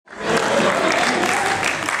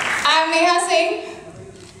I'm Neha Singh.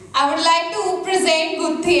 I would like to present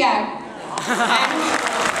GUTTHI act.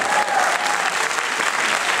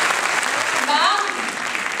 Now,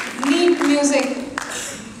 need music.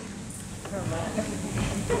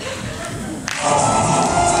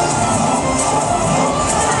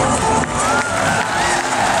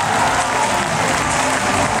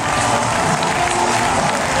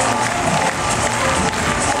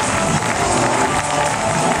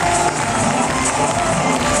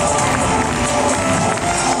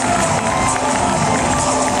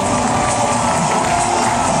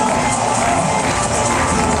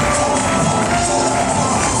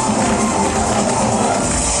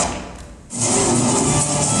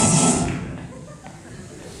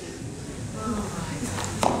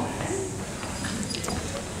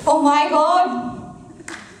 Oh my God!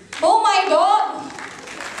 Oh my God!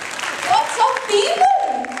 Lots of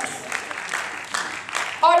people!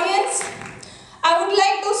 Audience, I would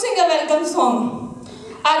like to sing a welcome song.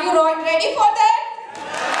 Are you ready for that?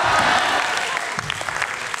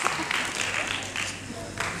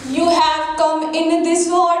 You have come in this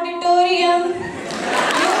auditorium.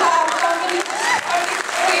 You have come in this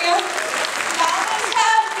auditorium. Flowers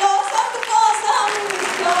have blossomed, blossomed.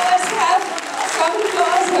 Flowers have blossomed,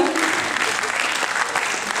 blossomed.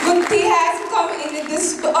 GUTTHI has come in this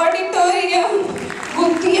auditorium.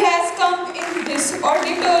 GUTTHI has come in this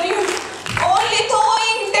auditorium. Only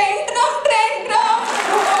throwing tantrum, tantrum.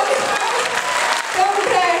 Only throwing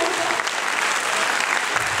tantrum.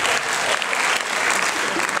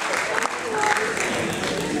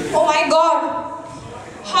 Oh my God!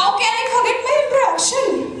 How can I forget my introduction?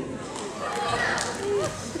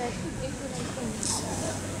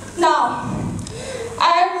 Now, I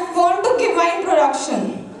want to give my introduction.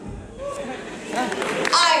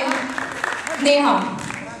 I'm NEHA.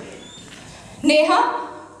 NEHA,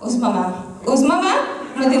 Uzma ma'am,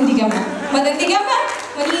 Madantika ma'am,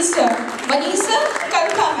 Manisa,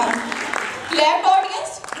 Kalka ma'am. Left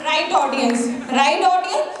audience, right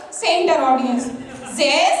audience, center audience.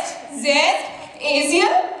 ZEST,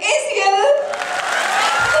 Asian,